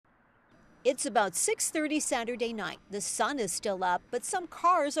It's about 6:30 Saturday night. The sun is still up, but some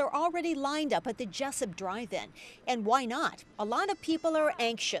cars are already lined up at the Jesup drive-in. And why not? A lot of people are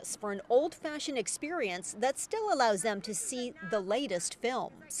anxious for an old-fashioned experience that still allows them to see the latest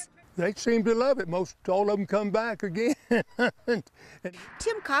films. They seem to love it. Most all of them come back again.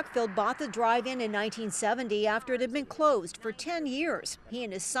 Tim Cockfield bought the drive-in in 1970 after it had been closed for 10 years. He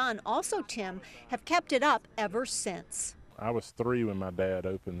and his son, also Tim, have kept it up ever since. I was 3 when my dad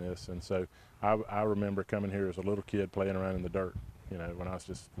opened this, and so I remember coming here as a little kid playing around in the dirt, you know, when I was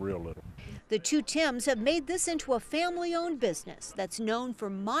just real little. The two Tims have made this into a family-owned business that's known for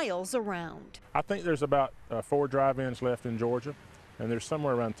miles around. I think there's about 4 drive-ins left in Georgia, and there's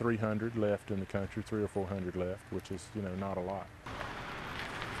somewhere around 300 left in the country, 300 or 400 left, which is, you know, not a lot.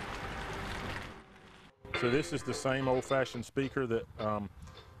 So this is the same old-fashioned speaker that,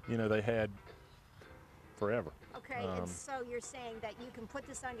 you know, they had forever. Okay, and so you're saying that you can put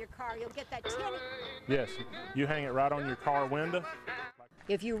this on your car, you'll get that tinny. Yes, you hang it right on your car window.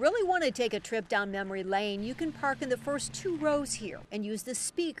 If you really want to take a trip down memory lane, you can park in the first 2 rows here and use the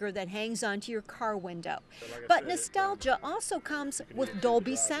speaker that hangs onto your car window. But nostalgia also comes with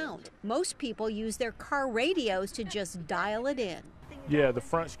Dolby sound. Most people use their car radios to just dial it in. Yeah, the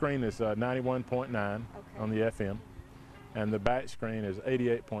front screen is 91.9 on the FM, and the back screen is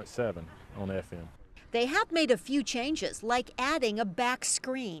 88.7 on FM. They have made a few changes, like adding a back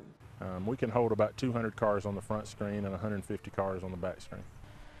screen. We can hold about 200 cars on the front screen and 150 cars on the back screen.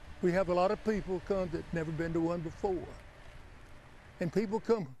 We have a lot of people come that never been to one before. And people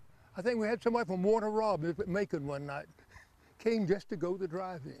come, I think we had somebody from Warner Robins at Macon one night, came just to go to the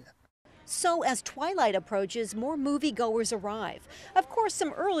drive-in. So as twilight approaches, more moviegoers arrive. Of course,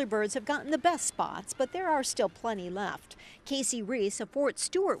 some early birds have gotten the best spots, but there are still plenty left. Casey Reese, a Fort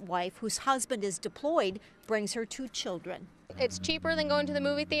Stewart wife whose husband is deployed, brings her 2 children. It's cheaper than going to the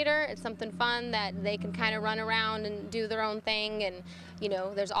movie theater. It's something fun that they can kind of run around and do their own thing. And, you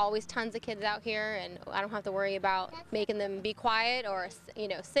know, there's always tons of kids out here, and I don't have to worry about making them be quiet or, you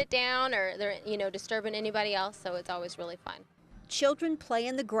know, sit down or they're, you know, disturbing anybody else. So it's always really fun. Children play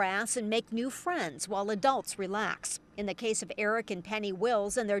in the grass and make new friends while adults relax. In the case of Eric and Penny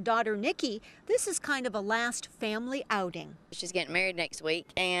Wills and their daughter Nikki, this is kind of a last family outing. She's getting married next week,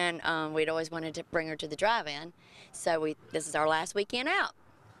 and we'd always wanted to bring her to the drive-in, so this is our last weekend out.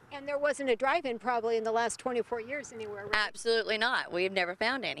 And there wasn't a drive-in probably in the last 24 years anywhere, right? Absolutely not. We've never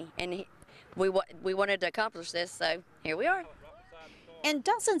found any, and we wanted to accomplish this, so here we are. And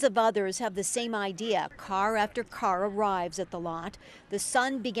dozens of others have the same idea. Car after car arrives at the lot. The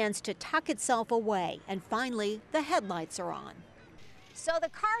sun begins to tuck itself away, and finally, the headlights are on. So the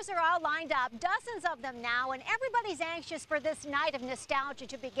cars are all lined up, dozens of them now, and everybody's anxious for this night of nostalgia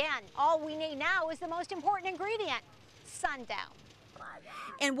to begin. All we need now is the most important ingredient, sundown.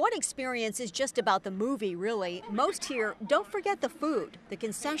 And what experience is just about the movie, really? Most here don't forget the food. The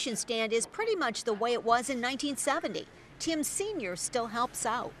concession stand is pretty much the way it was in 1970. Tim Sr. still helps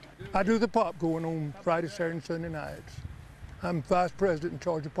out. I do the popcorn on Friday, Saturday, and Sunday nights. I'm vice president in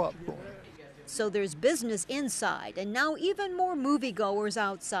charge of popcorn. So there's business inside, and now even more moviegoers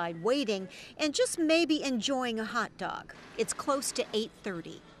outside waiting and just maybe enjoying a hot dog. It's close to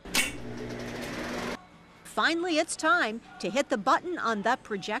 8:30. Finally, it's time to hit the button on that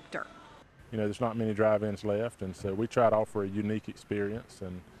projector. You know, there's not many drive-ins left, and so we try to offer a unique experience,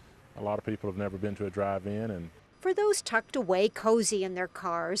 and a lot of people have never been to a drive-in. And for those tucked away cozy in their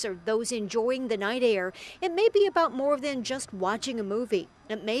cars or those enjoying the night air, it may be about more than just watching a movie.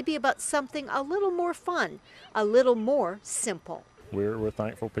 It may be about something a little more fun, a little more simple. We're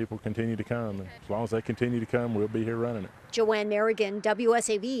thankful people continue to come, and as long as they continue to come, we'll be here running it. Joanne Merrigan,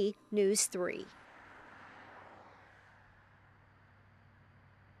 WSAV News 3.